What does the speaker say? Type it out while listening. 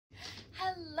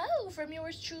from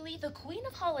yours truly, the queen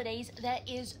of holidays that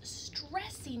is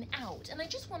stressing out. And I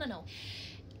just want to know,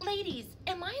 ladies,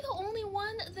 am I the only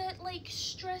one that like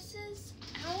stresses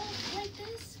out like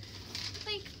this?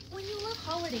 Like when you love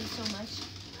holidays so much.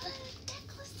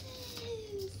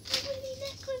 Necklaces! So many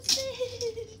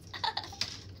necklaces!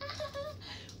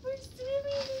 We're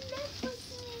swimming in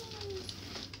necklaces!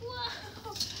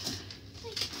 Wow!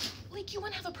 Like you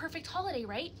want to have a perfect holiday,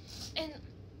 right? And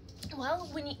well,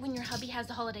 when your hubby has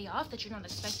the holiday off that you're not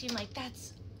expecting, like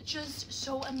that's just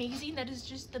so amazing. That is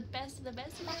just the best of the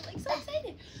best. And you're like so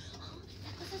excited. Oh,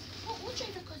 necklaces. Oh, we'll try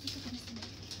for cozy for goodness sake.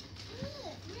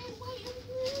 Red, white, and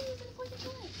blue for the 4th of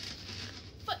July.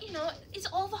 But you know, it's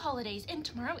all the holidays, and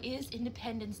tomorrow is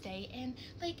Independence Day, and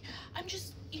like I'm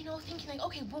just, you know, thinking like,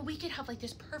 okay, well we could have like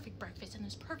this perfect breakfast and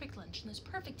this perfect lunch and this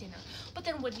perfect dinner, but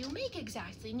then what do you make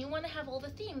exactly? And you want to have all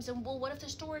the themes, and well, what if the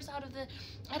store is out of the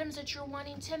items that you're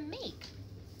wanting to make?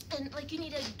 And like you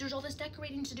need to, there's all this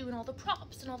decorating to do and all the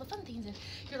props and all the fun things, and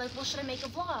you're like, well, should I make a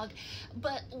vlog?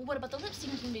 But what about the lip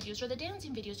syncing videos or the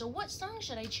dancing videos, or what song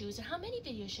should I choose, and how many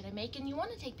videos should I make? And you want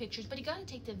to take pictures, but you got to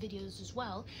take the videos as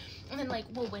well. And then like,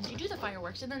 well, when do you do the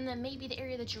fireworks? And then maybe the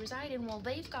area that you reside in, well,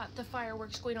 they've got the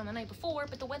fireworks going on the night before,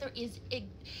 but the weather is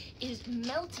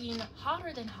melting,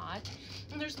 hotter than hot,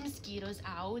 and there's mosquitoes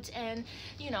out, and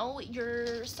you know,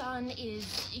 your son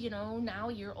is, you know, now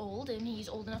a year old, and he's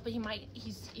old enough, but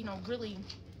he's you know, really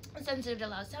sensitive to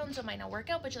loud sounds, so it might not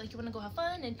work out, but you're like, you want to go have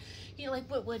fun, and you know, like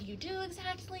what do you do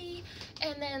exactly?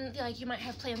 And then like you might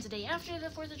have plans the day after the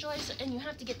 4th of July, so, and you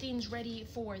have to get things ready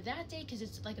for that day because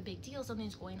it's like a big deal,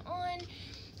 something's going on.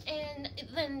 And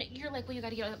then you're like, well, you got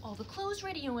to get all the clothes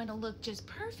ready, you want to look just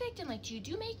perfect, and like, do you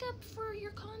do makeup for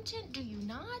your content? Do you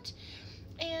not?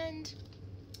 And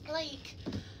like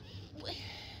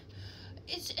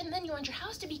and then you want your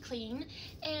house to be clean,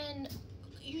 and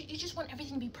you just want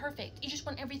everything to be perfect. You just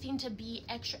want everything to be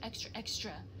extra, extra,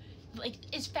 extra. Like,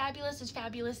 as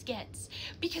fabulous gets.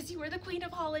 Because you are the queen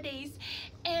of holidays.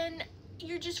 And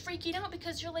you're just freaking out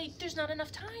because you're like, there's not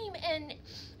enough time. And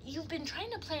you've been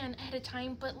trying to plan ahead of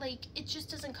time, but like, it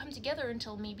just doesn't come together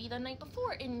until maybe the night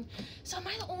before. And so am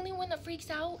I the only one that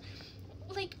freaks out?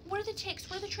 Like, what are the ticks?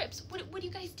 What are the trips? What do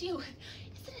you guys do?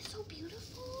 Isn't it so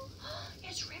beautiful?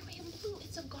 It's red, white, and blue.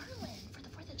 It's a garland for the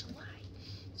 4th of July.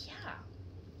 Yeah.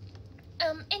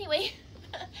 Anyway,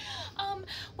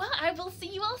 well, I will see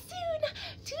you all soon.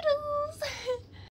 Toodles!